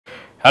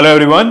Hello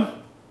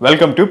everyone,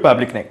 welcome to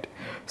Pabbly Connect.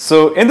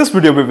 So in this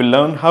video we will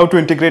learn how to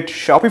integrate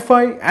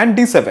Shopify and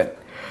D7.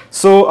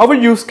 So our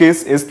use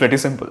case is pretty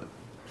simple.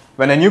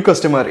 When a new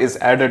customer is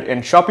added in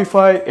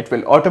Shopify, it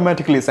will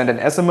automatically send an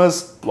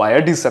SMS via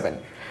D7.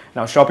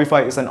 Now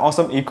Shopify is an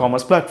awesome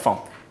e-commerce platform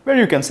where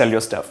you can sell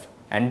your stuff,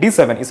 and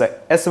D7 is a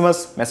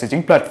SMS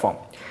messaging platform.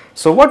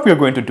 So what we are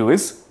going to do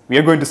is we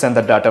are going to send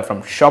the data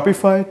from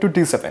Shopify to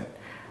D7.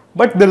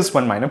 But there is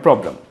one minor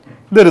problem.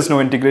 There is no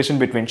integration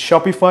between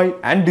Shopify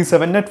and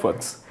D7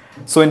 networks.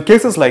 So in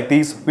cases like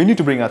these, we need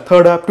to bring a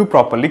third app to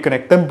properly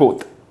connect them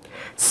both.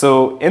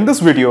 So in this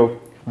video,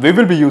 we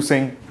will be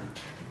using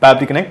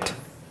Pabbly Connect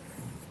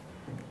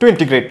to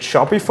integrate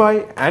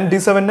Shopify and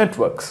D7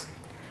 networks.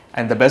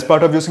 And the best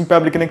part of using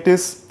Pabbly Connect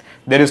is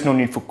there is no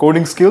need for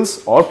coding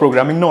skills or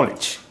programming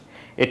knowledge.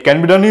 It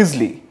can be done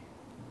easily.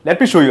 Let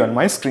me show you on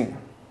my screen.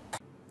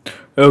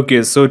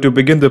 Okay, so to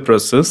begin the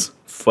process,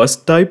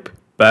 first type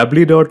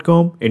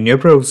Pabbly.com in your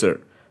browser.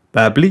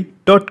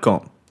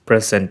 Pabbly.com.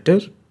 Press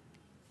enter.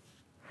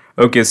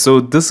 Okay,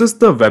 so this is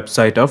the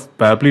website of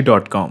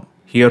Pabbly.com.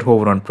 Here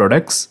hover on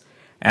products,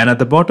 and at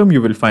the bottom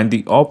you will find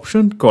the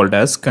option called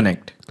as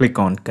connect. Click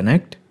on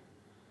connect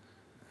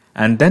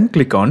and then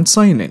click on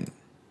sign in.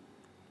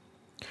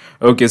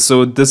 Okay,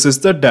 so this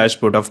is the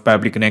dashboard of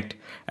Pabbly Connect.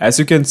 As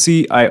you can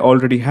see, I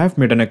already have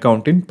made an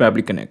account in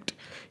Pabbly Connect.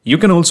 You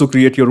can also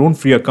create your own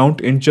free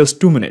account in just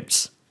 2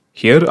 minutes.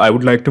 Here, I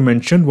would like to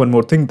mention one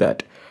more thing,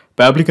 that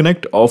Pabbly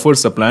Connect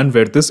offers a plan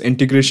where this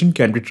integration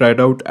can be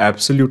tried out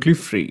absolutely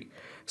free.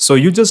 So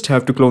you just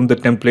have to clone the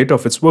template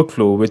of its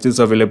workflow, which is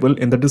available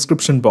in the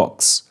description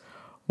box.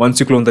 Once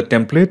you clone the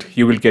template,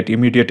 you will get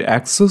immediate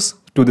access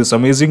to this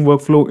amazing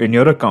workflow in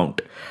your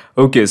account.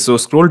 Okay, so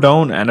scroll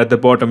down and at the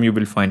bottom you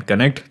will find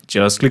connect.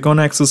 Just click on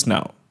access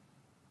now.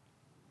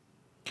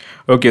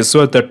 Okay,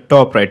 so at the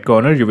top right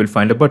corner you will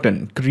find a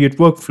button, create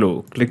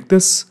workflow. Click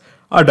this.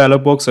 A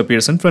dialog box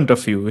appears in front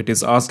of you. It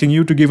is asking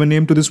you to give a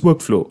name to this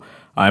workflow.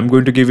 I am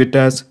going to give it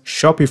as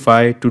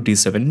Shopify to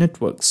D7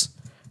 networks.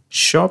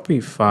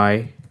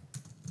 Shopify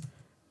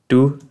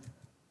to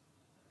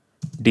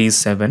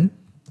D7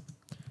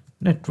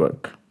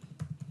 network.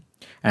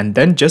 And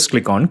then just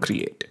click on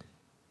create.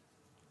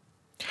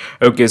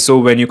 Okay, so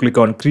when you click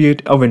on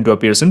create, a window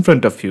appears in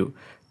front of you.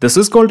 This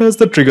is called as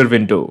the trigger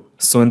window.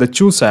 So in the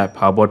choose app,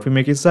 how about we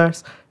make it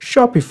as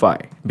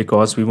Shopify,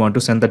 because we want to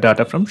send the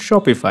data from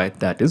Shopify,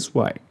 that is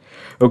why.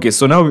 Okay,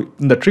 so now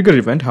in the trigger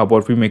event, how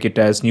about we make it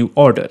as new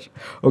order?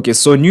 Okay,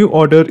 so new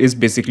order is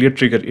basically a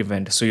trigger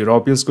event. So your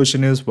obvious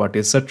question is, what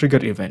is a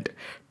trigger event?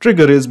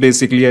 Trigger is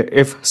basically a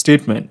if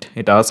statement.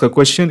 It asks a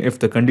question, if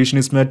the condition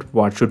is met,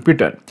 what should be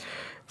done?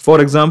 For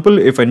example,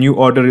 if a new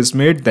order is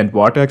made, then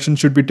what action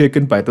should be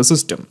taken by the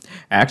system?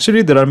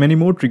 Actually, there are many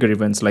more trigger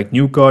events like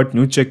new cart,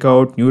 new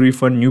checkout, new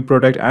refund, new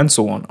product, and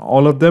so on.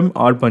 All of them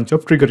are a bunch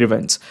of trigger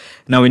events.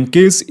 Now, in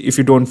case if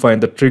you don't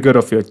find the trigger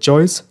of your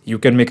choice, you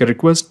can make a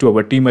request to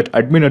our team at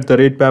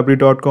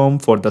admin@pabbly.com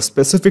for the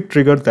specific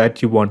trigger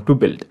that you want to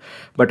build.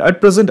 But at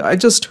present, I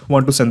just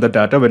want to send the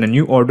data when a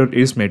new order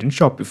is made in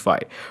Shopify.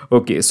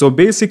 Okay, so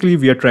basically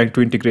we are trying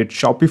to integrate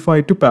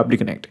Shopify to Pabbly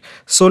Connect.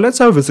 So let's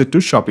have a visit to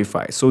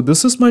Shopify. So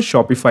this is my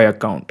Shopify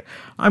account.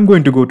 I'm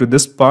going to go to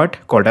this part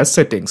called as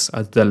settings.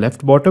 At the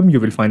left bottom, you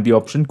will find the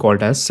option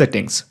called as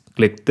settings.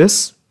 Click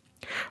this.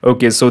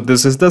 Okay, so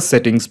this is the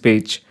settings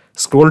page.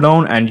 Scroll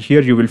down and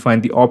here you will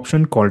find the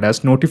option called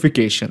as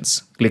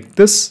notifications. Click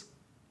this.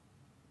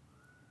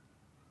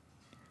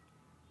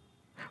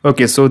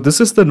 Okay, so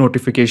this is the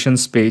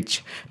notifications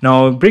page.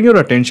 Now bring your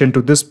attention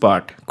to this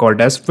part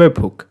called as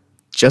Webhook.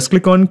 Just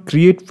click on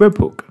create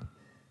Webhook.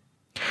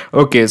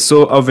 Okay,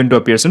 so a window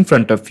appears in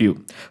front of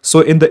you. So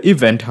in the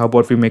event, how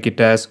about we make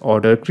it as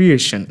order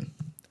creation?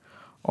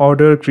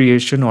 Order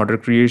creation, order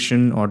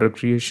creation, order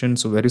creation.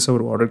 So where is our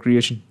order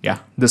creation? Yeah,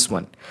 this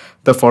one.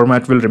 The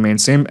format will remain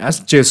same as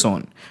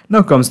JSON.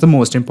 Now comes the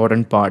most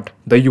important part,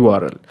 the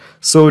URL.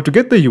 So to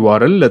get the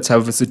URL, let's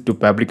have a visit to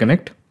Pabbly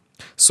Connect.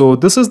 So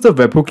this is the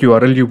Webhook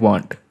URL you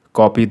want.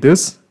 Copy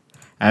this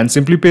and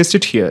simply paste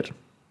it here.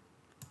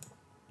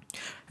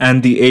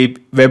 And the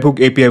Webhook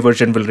API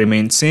version will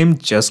remain same.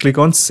 Just click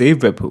on Save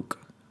Webhook.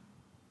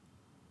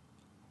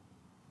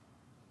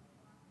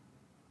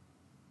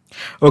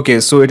 Okay,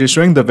 so it is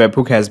showing the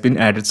webhook has been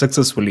added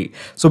successfully.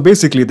 So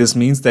basically this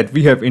means that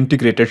we have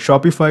integrated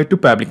Shopify to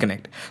Pabbly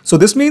Connect. So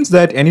this means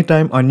that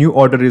anytime a new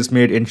order is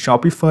made in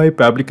Shopify,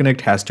 Pabbly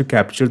Connect has to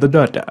capture the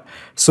data.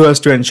 So as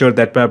to ensure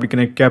that Pabbly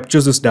Connect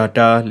captures this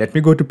data, let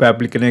me go to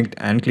Pabbly Connect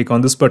and click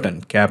on this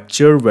button,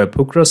 Capture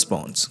Webhook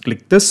Response.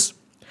 Click this.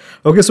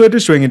 Okay, so it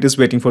is showing it is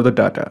waiting for the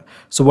data.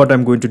 So what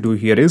I'm going to do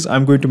here is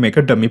I'm going to make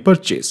a dummy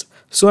purchase.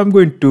 So I'm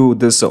going to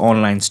this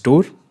online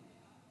store.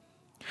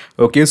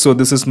 Okay, so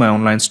this is my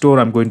online store.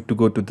 I'm going to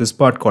go to this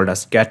part called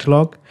as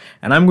catalog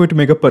and I'm going to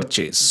make a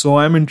purchase. So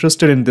I'm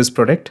interested in this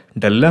product,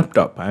 Dell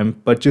laptop. I'm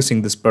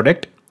purchasing this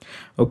product.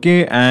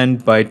 Okay,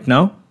 and buy it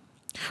now.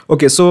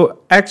 Okay,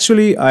 so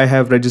actually I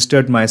have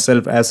registered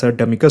myself as a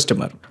dummy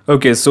customer.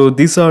 Okay, so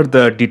these are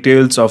the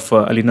details of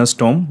Alina's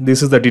Tom.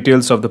 This is the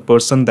details of the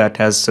person that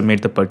has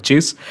made the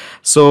purchase.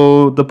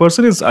 So the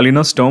person is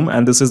Alina's Tom,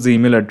 and this is the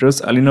email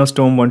address,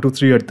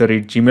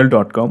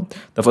 alinastom123@gmail.com.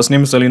 The first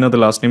name is Alina, the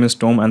last name is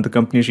Tom, and the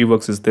company she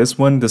works is this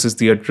one. This is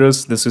the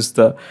address. This is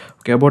the,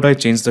 okay, how about I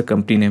change the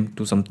company name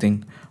to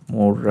something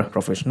more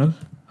professional?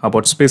 How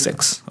about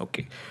SpaceX?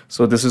 Okay,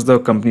 so this is the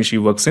company she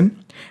works in,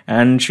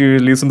 and she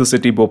lives in the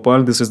city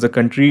Bhopal. This is the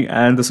country,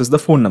 and this is the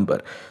phone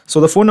number. So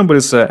the phone number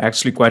is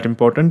actually quite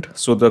important.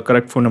 So the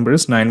correct phone number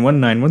is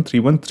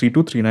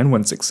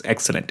 919131323916.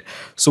 Excellent.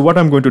 So what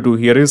I'm going to do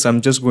here is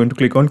I'm just going to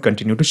click on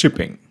continue to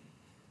shipping.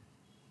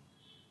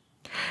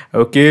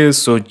 Okay,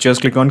 so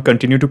just click on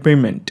continue to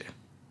payment.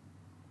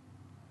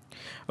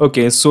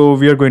 Okay, so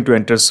we are going to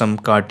enter some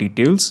card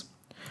details.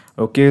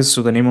 Okay,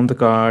 so the name of the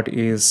card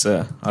is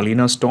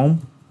Alina's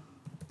Tom,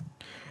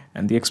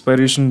 and the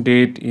expiration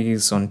date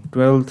is on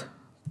 12th,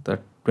 the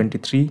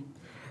 23.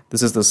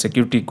 This is the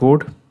security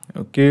code.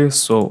 Okay,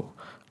 so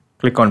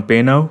click on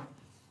pay now.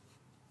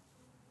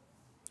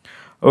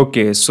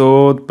 Okay,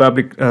 so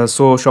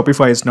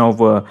Shopify is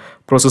now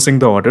processing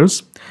the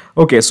orders.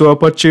 Okay, so a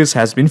purchase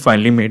has been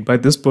finally made by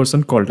this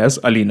person called as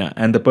Alina,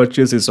 and the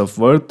purchase is of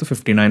worth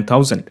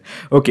 59,000.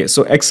 Okay,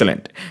 so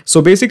excellent.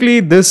 So basically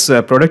this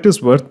product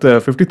is worth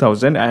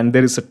 50,000, and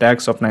there is a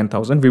tax of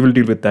 9,000. We will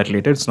deal with that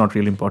later. It's not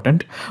really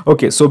important.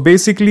 Okay, so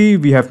basically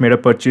we have made a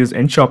purchase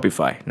in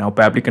Shopify. Now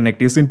Pabbly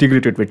Connect is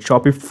integrated with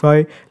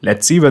Shopify.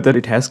 Let's see whether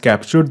it has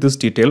captured this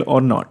detail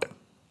or not.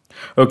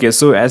 Okay,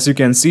 so as you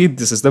can see,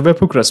 this is the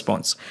webhook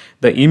response.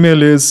 The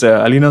email is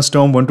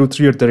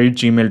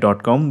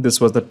alinastom123@gmail.com. This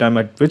was the time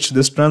at which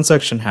this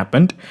transaction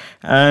happened.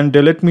 And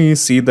let me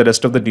see the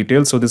rest of the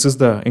details. So this is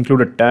the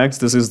included tags.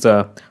 This is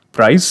the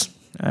price.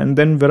 And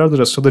then where are the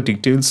rest of the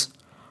details?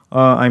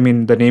 I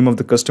mean the name of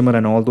the customer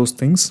and all those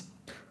things.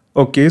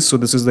 Okay, so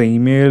this is the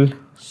email.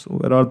 So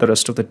where are the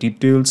rest of the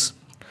details?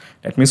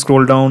 Let me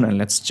scroll down and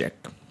let's check.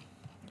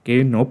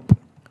 Okay, nope.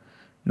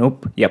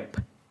 Yep.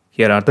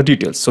 Here are the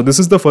details. So this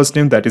is the first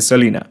name, that is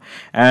Alina,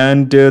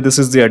 and this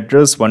is the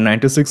address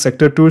 196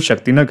 sector 2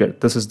 Shakti Nagar.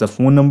 This is the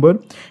phone number,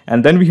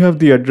 and then we have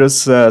the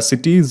address,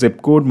 city,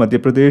 zip code, Madhya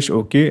Pradesh.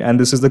 Okay, and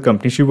this is the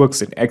company she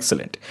works in.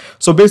 Excellent.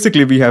 So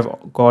basically we have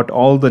got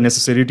all the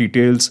necessary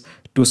details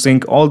to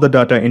sync all the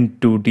data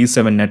into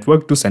D7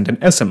 network to send an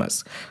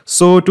SMS.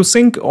 So to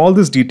sync all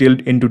this detail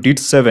into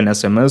D7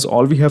 SMS,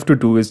 all we have to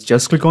do is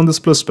just click on this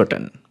plus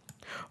button.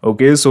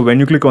 Okay, so when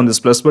you click on this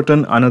plus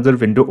button, another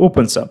window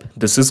opens up.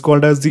 This is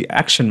called as the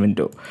action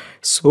window.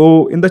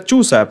 So in the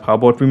choose app, how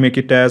about we make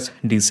it as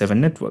D7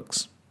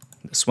 networks?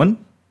 This one.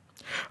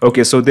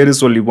 Okay, so there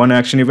is only one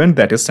action event,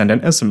 that is send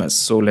an SMS.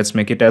 So let's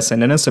make it as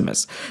send an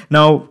SMS.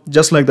 Now,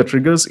 just like the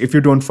triggers, if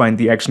you don't find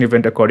the action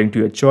event according to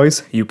your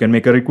choice, you can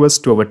make a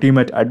request to our team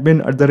at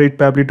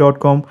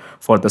admin@pabbly.com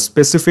for the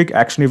specific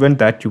action event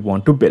that you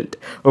want to build.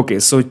 Okay,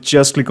 so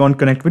just click on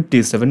connect with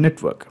D7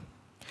 network.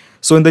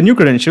 So in the new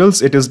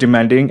credentials, it is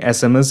demanding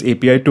SMS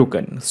API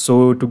token.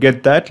 So to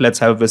get that, let's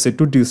have a visit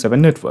to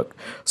D7 network.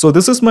 So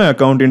this is my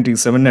account in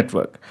D7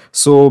 network.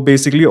 So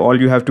basically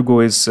all you have to go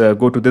is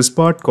go to this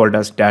part called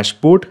as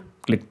dashboard.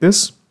 Click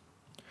this.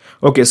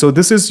 Okay, so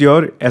this is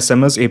your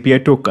SMS API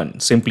token.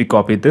 Simply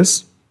copy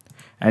this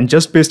and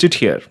just paste it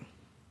here.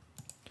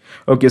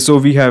 Okay, so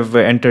we have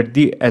entered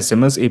the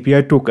SMS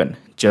API token.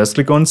 Just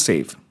click on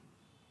save.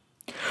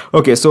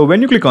 Okay, so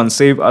when you click on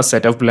save, a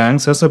set of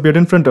blanks has appeared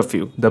in front of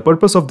you. The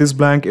purpose of this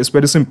blank is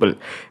very simple.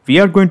 We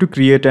are going to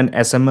create an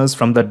SMS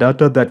from the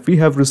data that we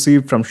have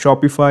received from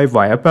Shopify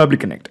via Pabbly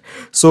Connect.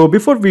 So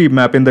before we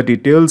map in the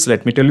details,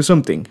 let me tell you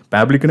something.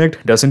 Pabbly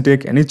Connect doesn't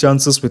take any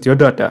chances with your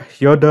data.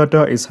 Your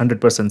data is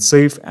 100%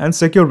 safe and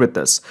secure with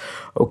us.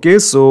 Okay,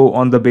 so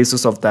on the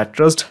basis of that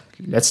trust,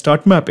 let's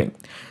start mapping.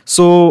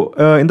 So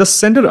in the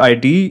sender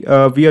ID,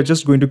 we are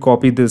just going to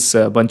copy this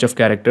bunch of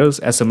characters,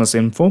 SMS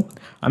info.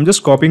 I'm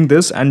just copying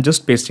this and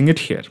just pasting it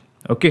here.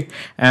 Okay,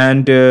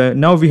 and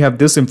now we have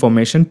this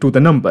information to the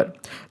number.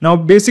 Now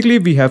basically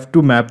we have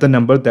to map the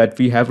number that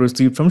we have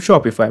received from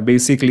Shopify,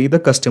 basically the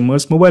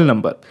customer's mobile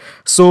number.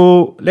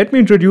 So let me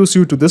introduce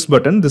you to this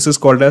button. This is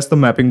called as the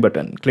mapping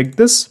button. Click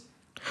this.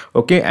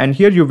 Okay, and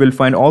here you will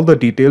find all the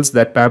details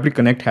that Pabbly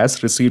Connect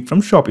has received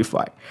from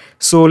Shopify.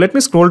 So let me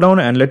scroll down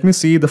and let me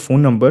see the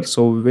phone number.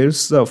 So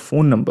where's the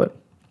phone number?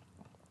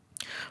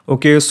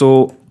 Okay,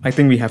 so I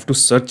think we have to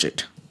search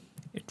it.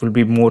 It will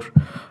be more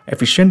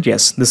efficient.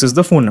 Yes, this is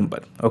the phone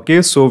number.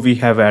 Okay, so we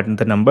have added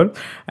the number,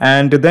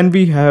 and then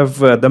we have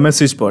the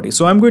message body.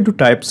 So I'm going to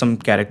type some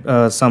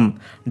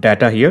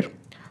data here.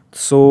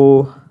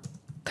 So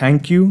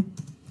thank you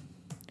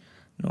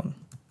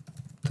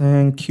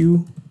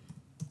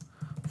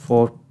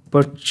for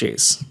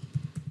purchase,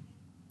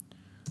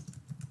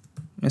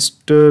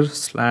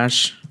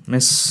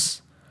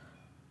 Mr/Miss,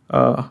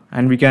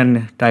 and we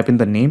can type in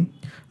the name,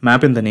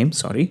 map in the name,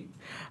 sorry,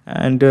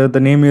 and the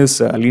name is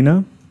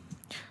Alina.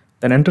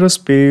 Then enter a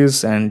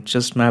space and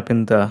just map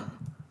in the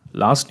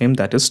last name,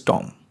 that is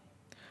Tom.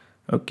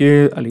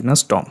 Okay,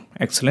 Alina's Tom.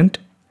 Excellent.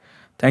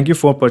 Thank you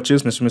for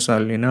purchase, Mr. Miss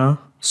Alina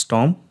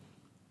Storm,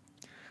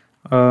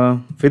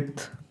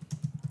 with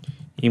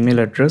email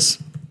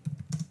address.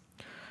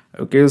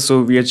 Okay,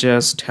 so we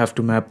just have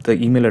to map the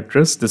email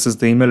address. This is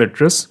the email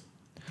address.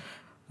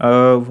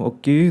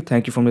 Okay,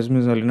 thank you for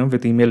Ms. Alina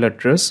with email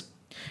address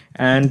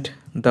and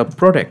the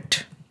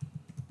product.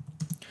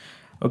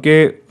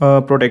 Okay,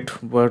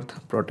 product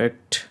worth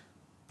product.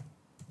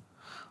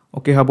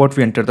 Okay, how about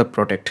we enter the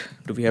product?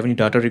 Do we have any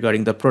data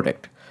regarding the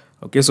product?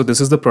 Okay, so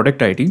this is the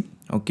product ID.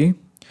 Okay,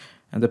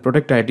 and the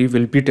product ID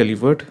will be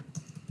delivered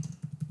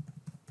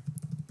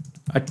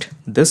at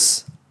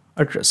this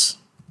address.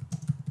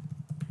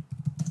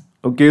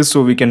 Okay,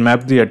 so we can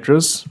map the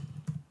address.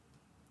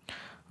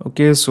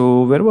 Okay,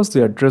 so where was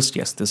the address?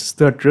 Yes, this is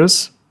the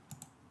address,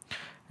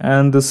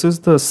 and this is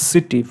the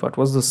city. What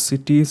was the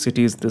city?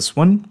 City is this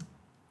one,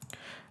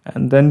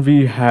 and then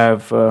we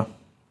have the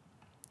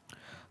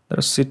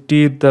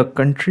city, the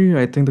country.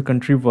 I think the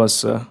country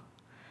was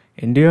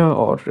India,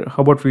 or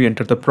how about we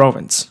enter the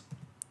province?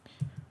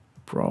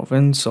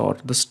 Province or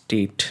the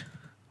state?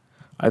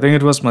 I think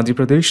it was Madhya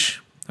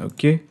Pradesh.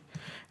 Okay,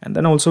 and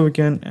then also we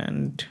can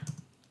and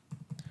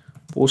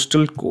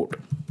postal code.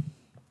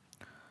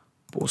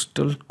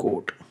 Postal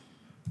code.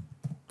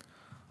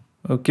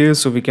 Okay,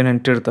 so we can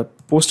enter the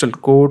postal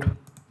code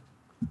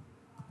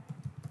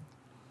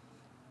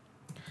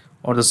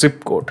or the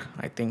zip code.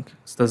 I think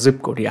it's the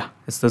zip code. Yeah,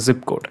 it's the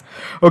zip code.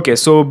 Okay,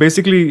 so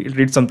basically it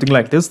reads something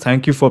like this.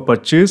 Thank you for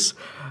purchase,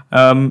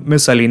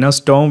 Miss Alina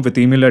Storm, with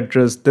email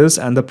address this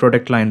and the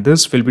product line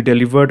this will be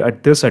delivered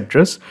at this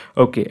address.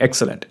 Okay,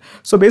 excellent.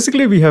 So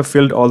basically we have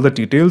filled all the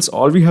details.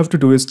 All we have to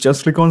do is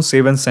just click on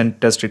save and send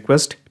test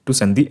request to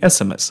send the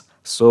SMS.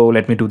 So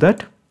let me do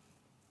that.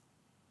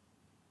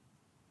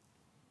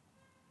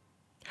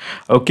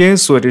 Okay,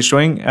 so it is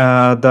showing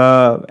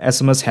the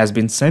SMS has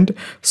been sent.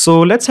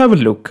 So let's have a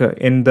look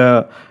in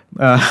the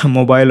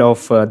mobile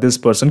of this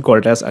person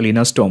called as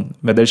Alina Storm,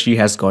 whether she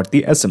has got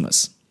the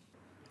SMS.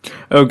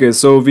 Okay,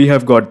 so we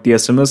have got the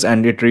SMS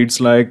and it reads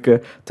like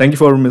thank you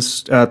for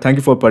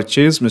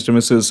purchase, Mr. and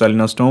Mrs.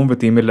 Alina Storm,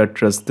 with email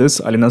address this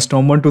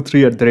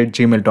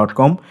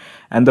alinastorm123@gmail.com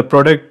and the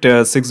product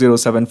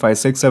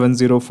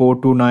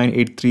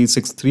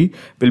 6075670429836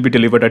 will be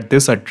delivered at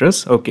this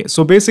address. Okay,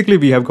 so basically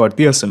we have got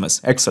the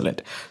SMS.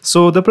 Excellent.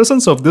 So the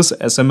presence of this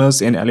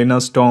SMS in Alina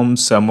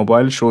Storm's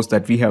mobile shows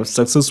that we have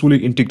successfully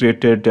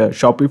integrated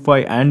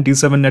Shopify and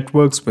D7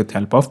 networks with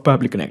help of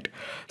Pabbly Connect.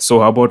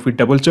 So how about we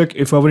double check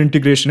if our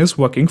integration is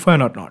working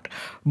fine or not.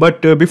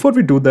 But before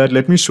we do that,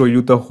 let me show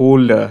you the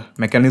whole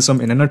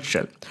mechanism in a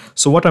nutshell.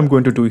 So what I'm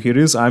going to do here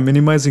is I'm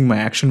minimizing my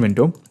action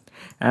window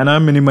and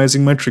I'm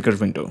minimizing my trigger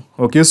window.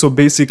 Okay, so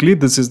basically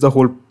this is the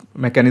whole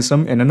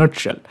mechanism in a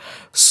nutshell.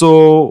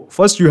 So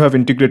first you have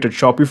integrated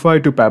Shopify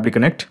to Pabbly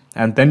Connect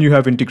and then you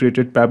have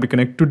integrated Pabbly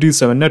Connect to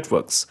D7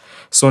 networks.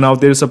 So now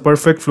there is a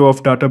perfect flow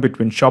of data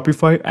between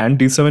Shopify and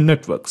D7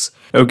 networks.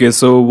 Okay,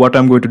 so what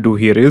I'm going to do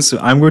here is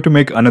I'm going to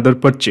make another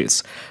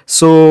purchase.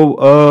 So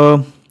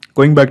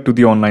going back to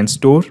the online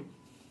store.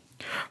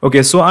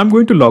 Okay, so I'm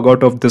going to log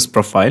out of this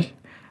profile.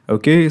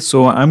 Okay,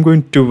 so I'm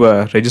going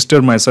to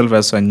register myself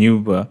as a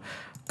new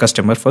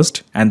customer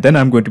first and then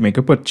I'm going to make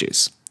a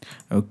purchase.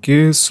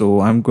 Okay,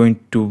 so I'm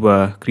going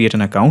to create an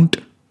account.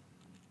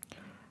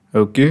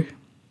 Okay,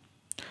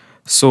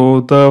 so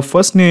the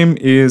first name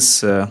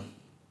is how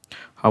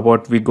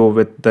about we go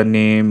with the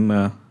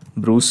name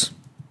Bruce,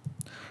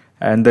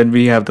 and then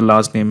we have the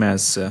last name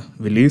as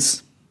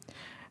Willis,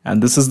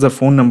 and this is the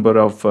phone number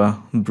of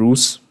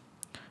Bruce.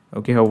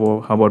 Okay, how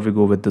about we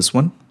go with this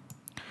one,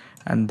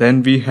 and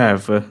then we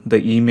have the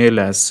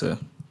email as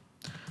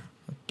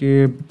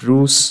okay,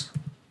 Bruce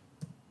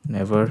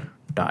never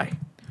die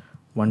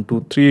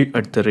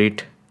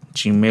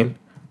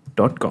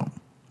 123@gmail.com.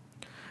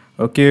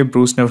 Okay,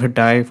 Bruce never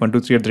die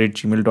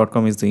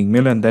 123@gmail.com is the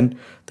email, and then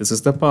this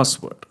is the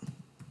password.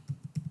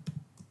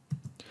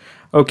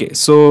 Okay,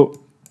 so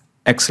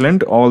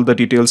excellent, all the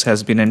details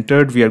has been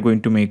entered. We are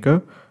going to make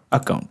a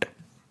account.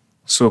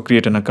 So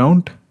create an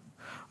account.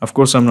 Of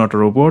course, I'm not a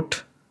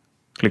robot.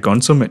 Click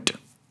on submit.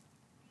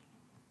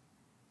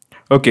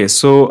 Okay,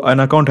 so an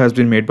account has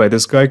been made by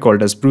this guy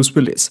called as Bruce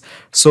Willis.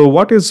 So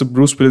what is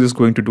Bruce Willis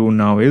going to do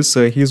now is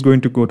he's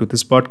going to go to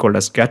this part called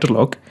as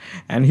catalog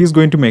and he's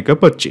going to make a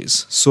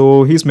purchase.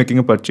 So he's making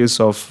a purchase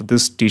of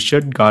this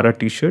t-shirt, Gara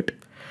t-shirt.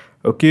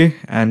 Okay,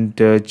 and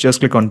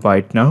just click on buy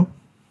it now.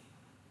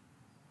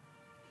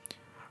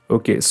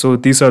 Okay, so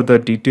these are the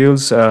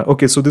details.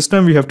 Okay, so this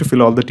time we have to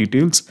fill all the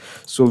details.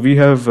 So we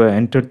have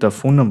entered the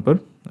phone number.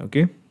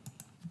 Okay.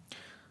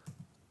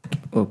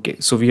 Okay,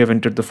 so we have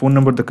entered the phone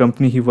number. The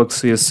company he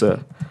works is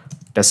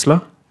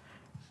Tesla.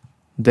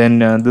 Then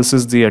this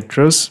is the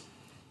address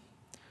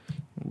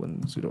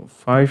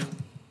 105.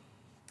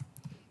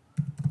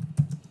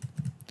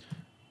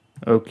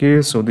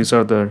 Okay, so these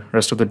are the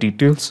rest of the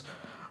details.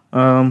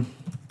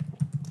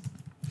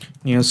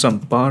 Near some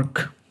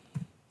park.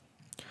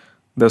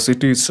 The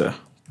city is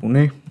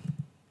Pune.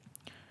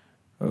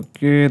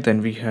 Okay,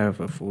 then we have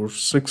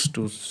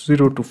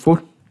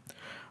 462024.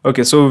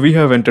 Okay, so we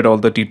have entered all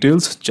the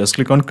details. Just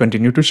click on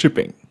continue to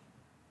shipping.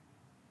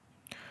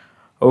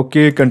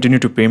 Okay, continue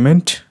to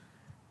payment.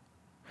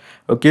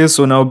 Okay,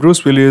 so now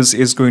Bruce Willis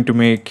is going to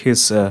make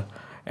his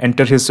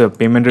enter his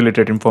payment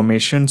related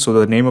information. So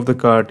the name of the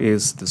card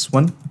is this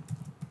one.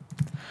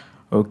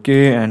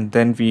 Okay, and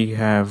then we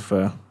have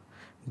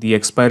the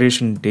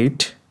expiration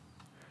date,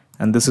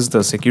 and this is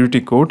the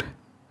security code.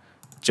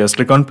 Just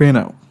click on pay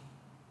now.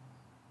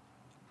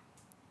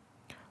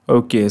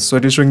 Okay, so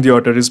it is showing the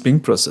order is being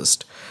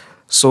processed.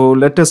 So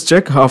let us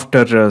check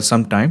after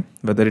some time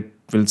whether it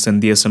will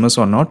send the SMS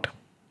or not.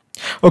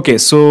 Okay,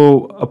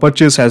 so a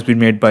purchase has been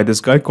made by this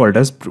guy called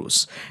as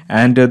Bruce,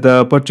 and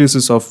the purchase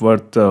is of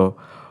worth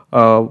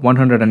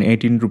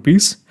 118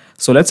 rupees.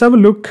 So let's have a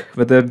look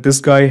whether this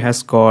guy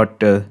has got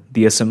the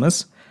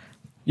SMS.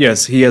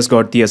 Yes, he has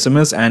got the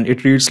SMS, and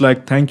it reads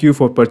like, "Thank you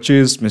for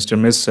purchase, Mr.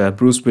 Miss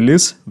Bruce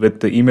Willis," with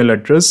the email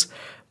address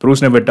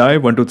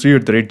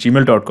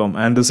bruceneverdive123@gmail.com,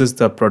 and this is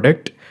the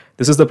product.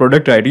 This is the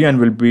product ID and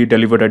will be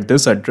delivered at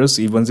this address,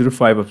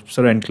 E105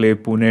 Officer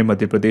Enclave, Pune,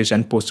 Madhya Pradesh,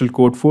 and postal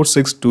code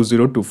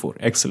 462024.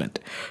 Excellent.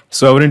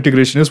 So our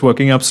integration is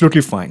working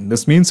absolutely fine.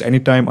 This means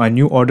anytime a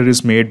new order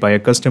is made by a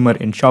customer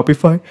in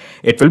Shopify,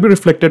 it will be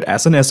reflected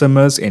as an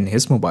SMS in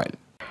his mobile.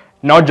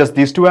 Not just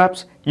these two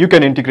apps, you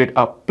can integrate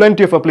up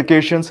plenty of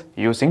applications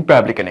using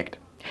Pabbly Connect.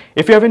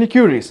 If you have any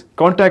queries,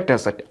 contact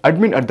us at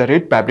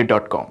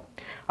admin@pabbly.com.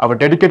 Our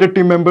dedicated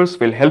team members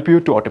will help you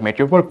to automate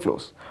your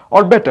workflows.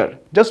 Or better,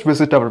 just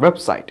visit our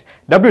website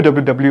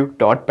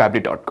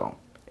www.pabbly.com.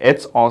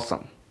 It's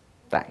awesome.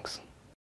 Thanks.